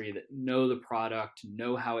industry that know the product,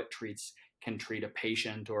 know how it can treat a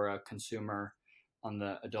patient or a consumer on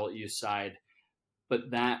the adult use side.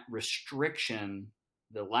 But that restriction,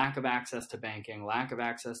 the lack of access to banking, lack of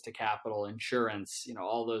access to capital, insurance,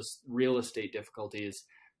 all those real estate difficulties,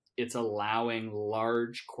 it's allowing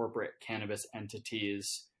large corporate cannabis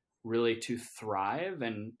entities really to thrive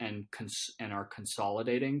and are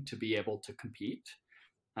consolidating to be able to compete.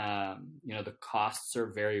 The costs are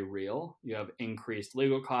very real. You have increased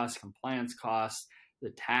legal costs, compliance costs. The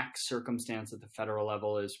tax circumstance at the federal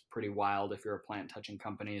level is pretty wild if you're a plant touching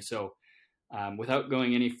company. So without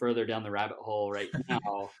going any further down the rabbit hole right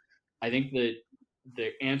now, I think that the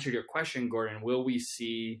answer to your question, Gordon, will we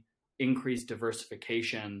see increased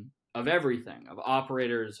diversification of everything, of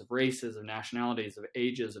operators, of races, of nationalities, of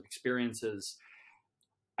ages, of experiences?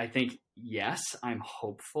 I think, yes, I'm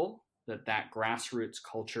hopeful that grassroots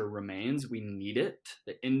culture remains. We need it.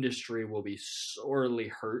 The industry will be sorely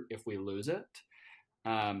hurt if we lose it.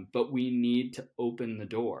 But we need to open the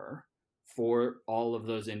door for all of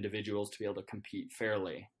those individuals to be able to compete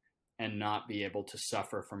fairly and not be able to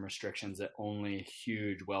suffer from restrictions that only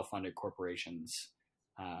huge, well-funded corporations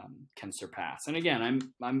can surpass. And again,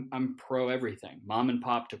 I'm pro everything, mom and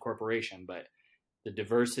pop to corporation, but the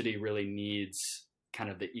diversity really needs kind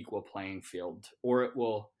of the equal playing field, or it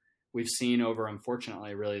will. We've seen over,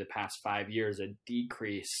 unfortunately, really the past 5 years, a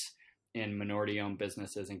decrease in minority-owned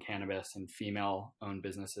businesses in cannabis and female-owned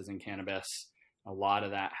businesses in cannabis. A lot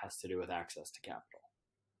of that has to do with access to capital.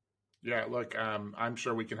 Yeah, look, I'm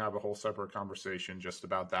sure we can have a whole separate conversation just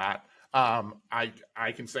about that.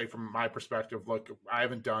 I can say from my perspective, look, I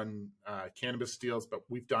haven't done cannabis deals, but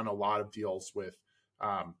we've done a lot of deals with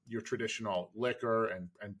your traditional liquor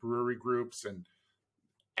and brewery groups, and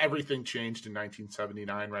everything changed in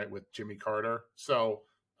 1979, right, with Jimmy Carter. So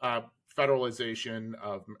federalization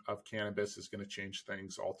of cannabis is going to change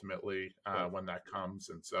things ultimately when that comes,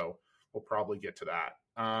 and so we'll probably get to that.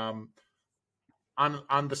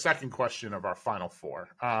 On the second question of our final four,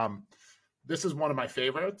 this is one of my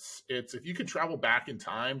favorites. It's, if you could travel back in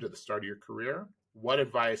time to the start of your career, what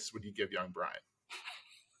advice would you give young Bryan?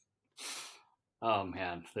 Oh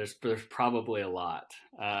man, there's probably a lot.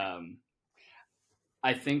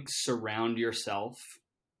 I think surround yourself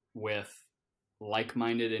with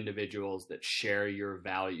like-minded individuals that share your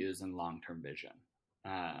values and long-term vision.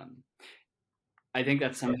 I think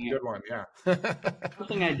that's something. That's a good one, yeah.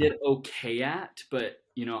 Something I did okay at, but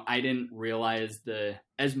I didn't realize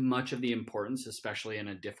as much of the importance, especially in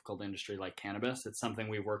a difficult industry like cannabis. It's something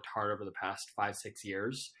we worked hard over the past 5-6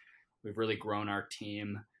 years. We've really grown our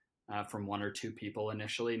team from 1 or 2 people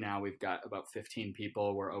initially. Now we've got about 15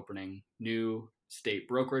 people. We're opening new state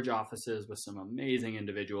brokerage offices with some amazing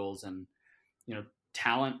individuals, and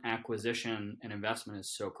talent acquisition and investment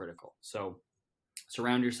is so critical. So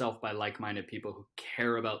surround yourself by like-minded people who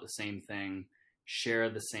care about the same thing share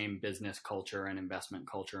the same business culture and investment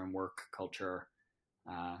culture and work culture,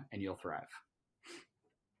 and you'll thrive.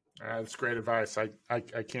 That's great advice. I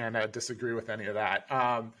can't disagree with any of that.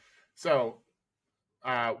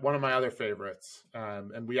 One of my other favorites,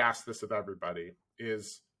 and we ask this of everybody,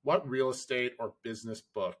 is what real estate or business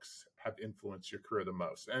books have influenced your career the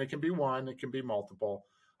most? And it can be one, it can be multiple.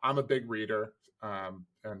 I'm a big reader, and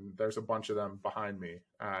there's a bunch of them behind me.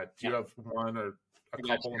 Do you have one or a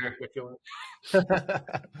couple in particular?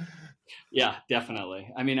 Yeah,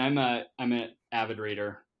 definitely. I mean, I'm an avid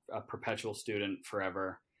reader, a perpetual student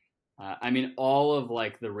forever. I mean, all of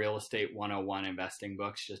like the real estate 101 investing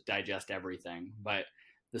books just digest everything. But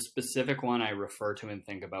the specific one I refer to and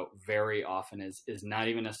think about very often is not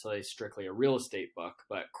even necessarily strictly a real estate book,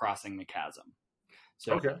 but Crossing the Chasm.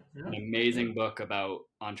 So an amazing book about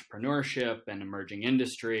entrepreneurship and emerging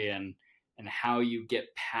industry and how you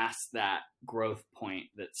get past that growth point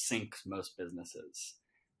that sinks most businesses.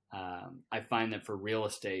 I find that for real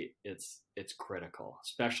estate, it's critical,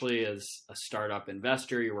 especially as a startup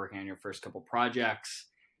investor. You're working on your first couple projects.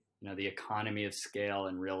 You know, the economy of scale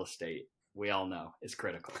in real estate, we all know, is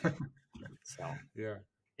critical. So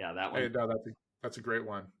that one. Hey, no, that's a great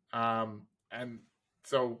one. And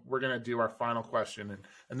so we're going to do our final question,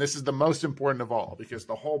 and this is the most important of all, because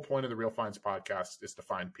the whole point of the Real Finds podcast is to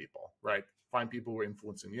find people, right? Find people who are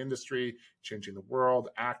influencing the industry, changing the world,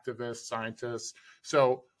 activists, scientists.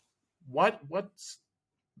 So what's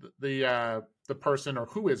the person, or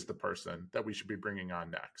who is the person that we should be bringing on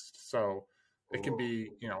next? So it can be,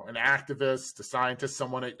 an activist, a scientist,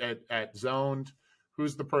 someone at Zoned.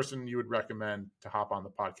 Who's the person you would recommend to hop on the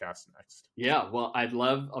podcast next? Yeah, well, I'd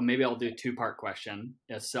love, maybe I'll do a 2-part question.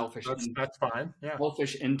 A selfish, that's fine. Yeah.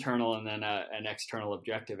 Selfish internal and then an external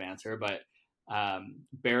objective answer. But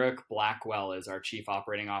Barrick Blackwell is our chief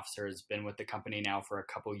operating officer, has been with the company now for a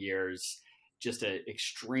couple years. Just an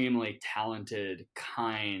extremely talented,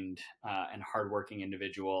 kind, and hardworking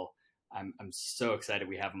individual. I'm so excited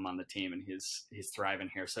we have him on the team, and he's thriving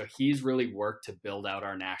here. So he's really worked to build out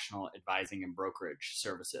our national advising and brokerage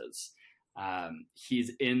services.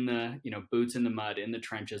 He's in the, boots in the mud, in the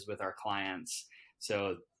trenches with our clients.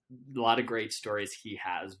 So a lot of great stories he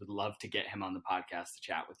has. Would love to get him on the podcast to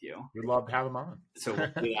chat with you. We'd love to have him on. So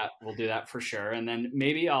we'll do that. We'll do that for sure. And then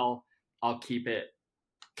maybe I'll keep it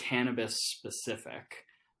cannabis specific.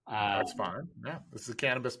 That's fine. Yeah, this is a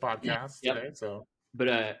cannabis podcast today. So. But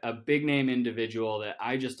a big name individual that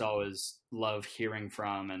I just always love hearing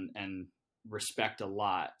from and respect a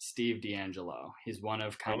lot, Steve D'Angelo. He's one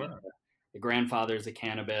of kind of the grandfathers of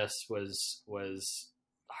cannabis, was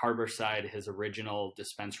Harborside, his original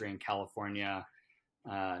dispensary in California.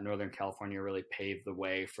 Northern California really paved the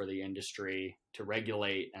way for the industry to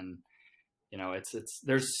regulate. And,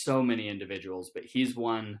 there's so many individuals, but he's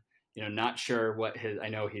one, not sure I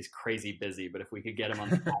know he's crazy busy, but if we could get him on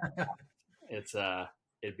the podcast,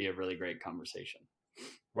 it'd be a really great conversation.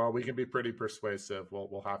 Well, we can be pretty persuasive.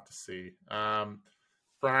 We'll have to see.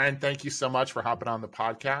 Bryan, thank you so much for hopping on the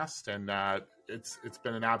podcast, and it's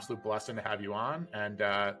been an absolute blessing to have you on, and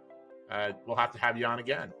we'll have to have you on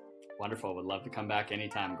again. Wonderful. Would love to come back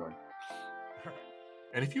anytime, Gordon.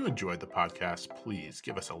 And if you enjoyed the podcast, please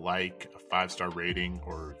give us a like, a 5-star rating,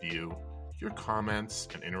 or a review. Your comments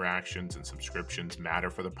and interactions and subscriptions matter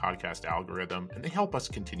for the podcast algorithm, and they help us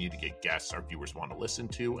continue to get guests our viewers want to listen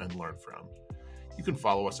to and learn from. You can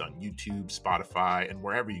follow us on YouTube, Spotify, and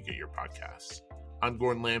wherever you get your podcasts. I'm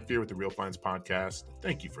Gordon Lamphere with the Real Finds Podcast.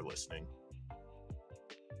 Thank you for listening.